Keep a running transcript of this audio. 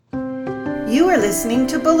You are listening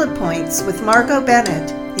to Bullet Points with Margot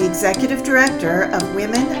Bennett, the Executive Director of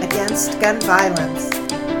Women Against Gun Violence.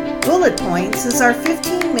 Bullet Points is our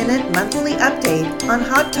 15-minute monthly update on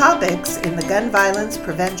hot topics in the gun violence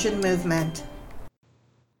prevention movement.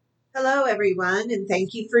 Hello, everyone, and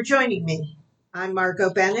thank you for joining me. I'm Margot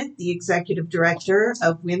Bennett, the Executive Director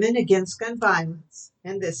of Women Against Gun Violence,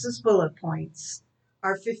 and this is Bullet Points,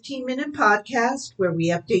 our 15-minute podcast where we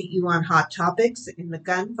update you on hot topics in the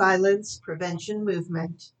gun violence prevention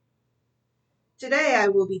movement. Today I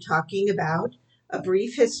will be talking about a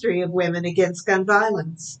brief history of women against gun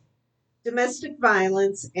violence, domestic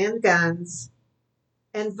violence and guns,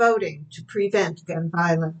 and voting to prevent gun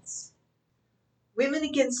violence. Women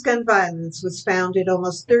Against Gun Violence was founded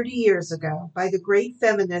almost 30 years ago by the great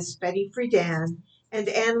feminists Betty Friedan and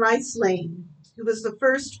Anne Rice Lane, who was the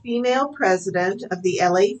first female president of the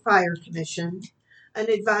LA Fire Commission, an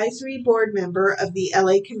advisory board member of the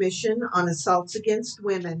LA Commission on Assaults Against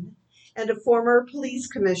Women, and a former police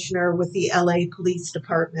commissioner with the LA Police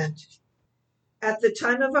Department. At the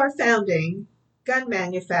time of our founding, gun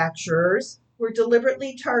manufacturers were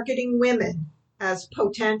deliberately targeting women as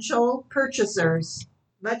potential purchasers,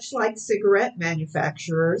 much like cigarette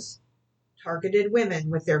manufacturers targeted women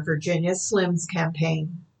with their Virginia Slims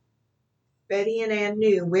campaign. Betty and Ann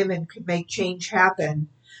knew women could make change happen,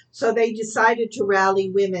 so they decided to rally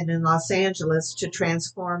women in Los Angeles to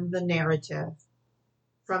transform the narrative.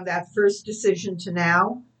 From that first decision to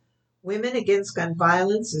now, Women Against Gun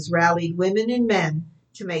Violence has rallied women and men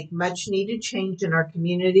to make much-needed change in our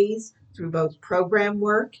communities through both program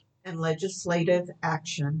work and legislative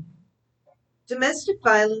action. Domestic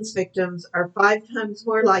violence victims are 5 times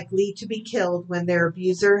more likely to be killed when their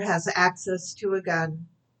abuser has access to a gun.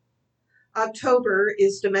 October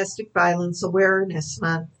is Domestic Violence Awareness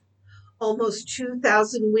Month. Almost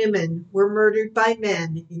 2,000 women were murdered by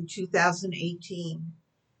men in 2018,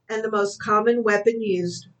 and the most common weapon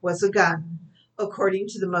used was a gun, according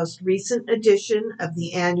to the most recent edition of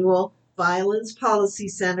the annual Violence Policy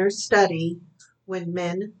Center study, When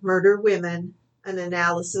Men Murder Women, an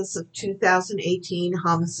analysis of 2018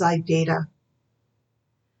 homicide data.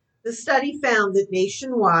 The study found that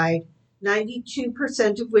nationwide,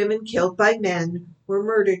 92% of women killed by men were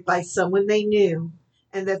murdered by someone they knew,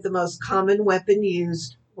 and that the most common weapon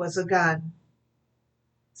used was a gun.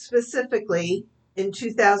 Specifically, in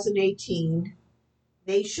 2018,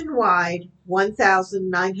 nationwide,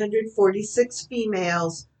 1,946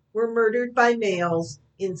 females were murdered by males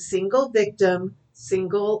in single-victim,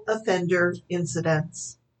 single-offender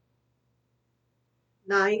incidents.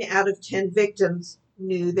 9 out of 10 victims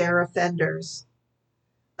knew their offenders.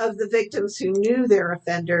 Of the victims who knew their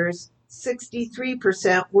offenders,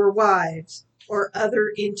 63% were wives or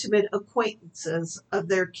other intimate acquaintances of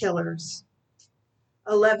their killers.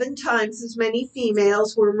 11 times as many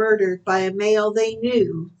females were murdered by a male they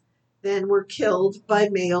knew than were killed by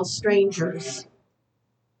male strangers.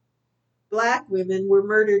 Black women were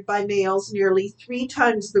murdered by males nearly 3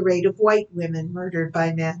 times the rate of white women murdered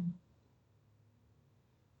by men.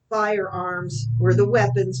 Firearms were the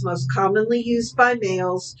weapons most commonly used by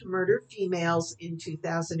males to murder females in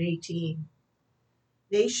 2018.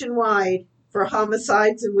 Nationwide, for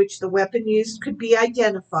homicides in which the weapon used could be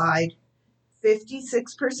identified,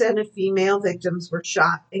 56% of female victims were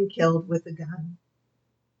shot and killed with a gun.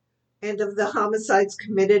 And of the homicides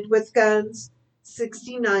committed with guns,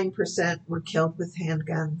 69% were killed with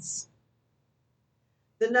handguns.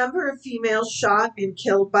 The number of females shot and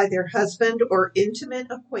killed by their husband or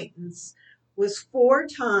intimate acquaintance was 4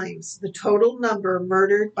 times the total number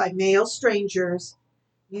murdered by male strangers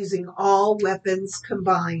using all weapons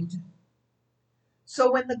combined.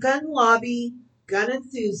 So when the gun lobby, gun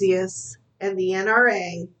enthusiasts, and the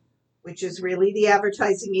NRA, which is really the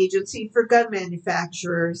advertising agency for gun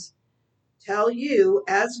manufacturers, tell you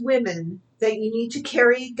as women that you need to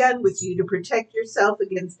carry a gun with you to protect yourself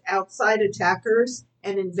against outside attackers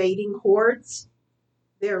and invading hordes,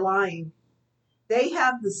 they're lying. They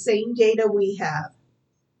have the same data we have.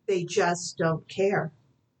 They just don't care.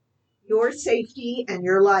 Your safety and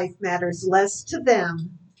your life matters less to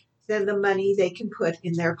them than the money they can put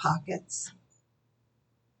in their pockets.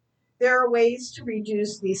 There are ways to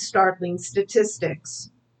reduce these startling statistics.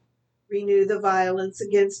 Renew the Violence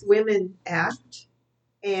Against Women Act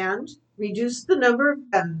and reduce the number of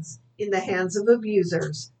guns in the hands of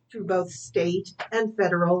abusers through both state and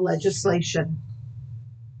federal legislation.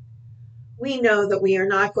 We know that we are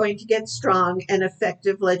not going to get strong and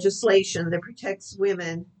effective legislation that protects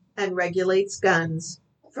women and regulates guns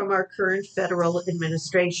from our current federal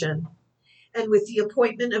administration. And with the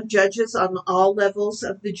appointment of judges on all levels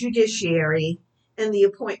of the judiciary and the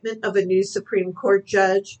appointment of a new Supreme Court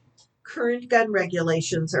judge, current gun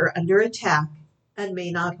regulations are under attack and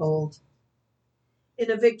may not hold.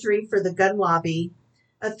 In a victory for the gun lobby,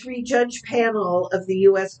 a 3-judge panel of the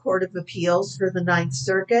U.S. Court of Appeals for the Ninth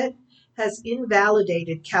Circuit has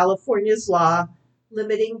invalidated California's law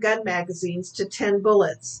limiting gun magazines to 10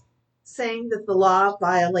 bullets, saying that the law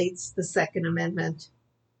violates the Second Amendment.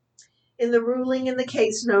 In the ruling in the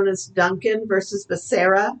case known as Duncan versus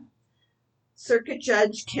Becerra, Circuit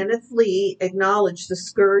Judge Kenneth Lee acknowledged the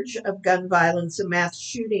scourge of gun violence and mass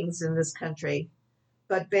shootings in this country,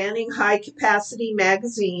 but banning high-capacity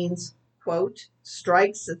magazines, quote,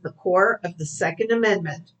 strikes at the core of the Second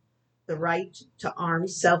Amendment, the right to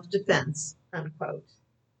armed self-defense, unquote.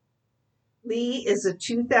 Lee is a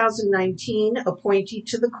 2019 appointee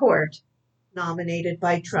to the court, nominated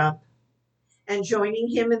by Trump, and joining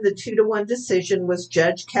him in the 2-1 decision was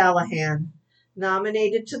Judge Callahan,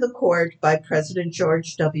 nominated to the court by President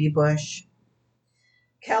George W. Bush.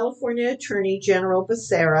 California Attorney General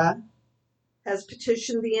Becerra has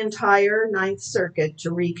petitioned the entire Ninth Circuit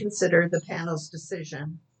to reconsider the panel's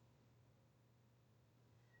decision.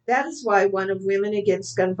 That is why one of Women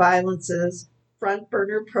Against Gun Violence's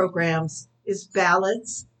front-burner programs is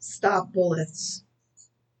Ballots Stop Bullets.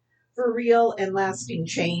 For real and lasting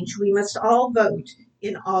change, we must all vote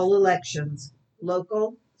in all elections,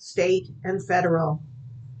 local, state, and federal.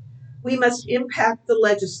 We must impact the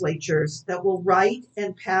legislatures that will write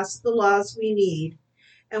and pass the laws we need,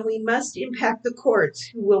 and we must impact the courts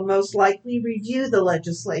who will most likely review the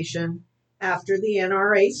legislation after the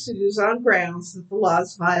NRA sues on grounds that the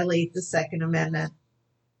laws violate the Second Amendment.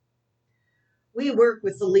 We work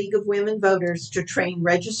with the League of Women Voters to train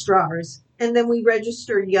registrars, and then we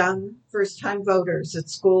register young, first-time voters at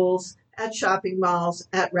schools, at shopping malls,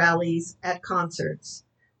 at rallies, at concerts,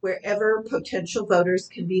 wherever potential voters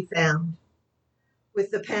can be found. With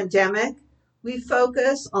the pandemic, we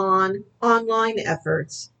focus on online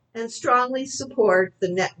efforts and strongly support the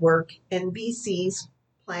network NBC's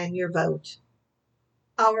Plan Your Vote.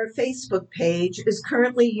 Our Facebook page is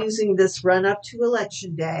currently using this run-up to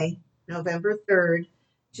Election Day, November 3rd,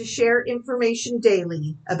 to share information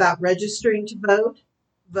daily about registering to vote,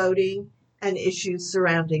 voting, and issues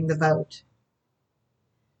surrounding the vote.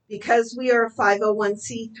 Because we are a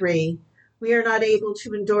 501c3, we are not able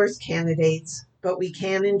to endorse candidates, but we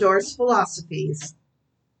can endorse philosophies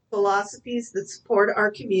that support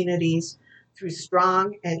our communities through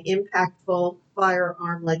strong and impactful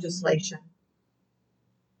firearm legislation.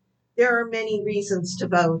 There are many reasons to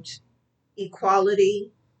vote: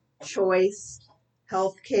 equality, choice,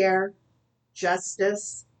 health care,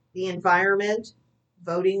 justice, the environment,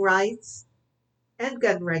 voting rights, and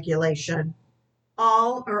gun regulation.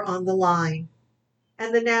 All are on the line,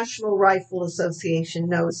 and the National Rifle Association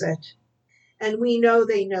knows it. And we know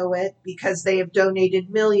they know it because they have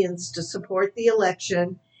donated millions to support the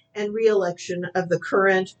election and re-election of the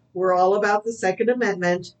current We're All About the Second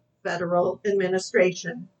Amendment federal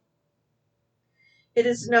administration. It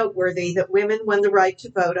is noteworthy that women won the right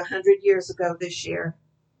to vote 100 years ago this year,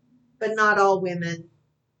 but not all women.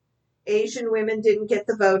 Asian women didn't get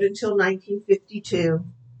the vote until 1952.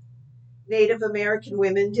 Native American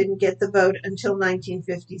women didn't get the vote until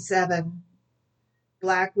 1957.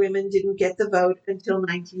 Black women didn't get the vote until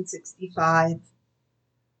 1965.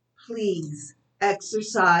 Please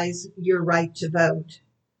exercise your right to vote.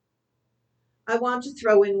 I want to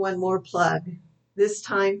throw in one more plug, this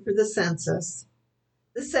time for the census.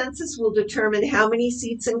 The census will determine how many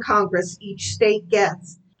seats in Congress each state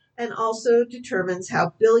gets, and also determines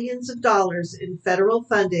how billions of dollars in federal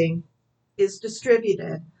funding is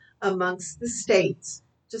distributed amongst the states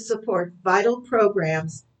to support vital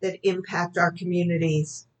programs that impact our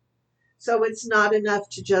communities. So it's not enough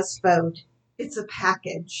to just vote. It's a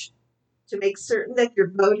package. To make certain that your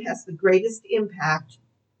vote has the greatest impact,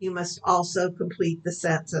 you must also complete the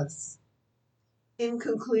census. In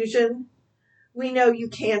conclusion, we know you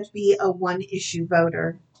can't be a one-issue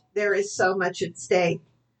voter. There is so much at stake.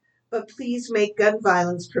 But please make gun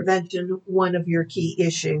violence prevention one of your key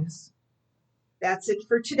issues. That's it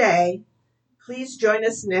for today. Please join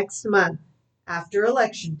us next month, after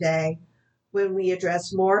Election Day, when we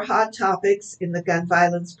address more hot topics in the gun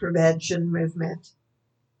violence prevention movement.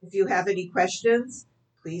 If you have any questions,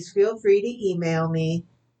 please feel free to email me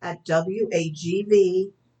at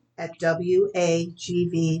wagv@wagv.org.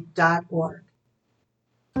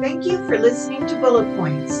 Thank you for listening to Bullet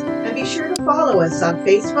Points, and be sure to follow us on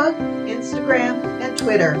Facebook, Instagram, and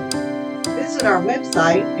Twitter. Visit our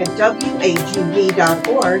website at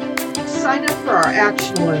wagv.org to sign up for our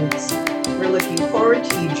action alerts. We're looking forward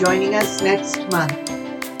to you joining us next month.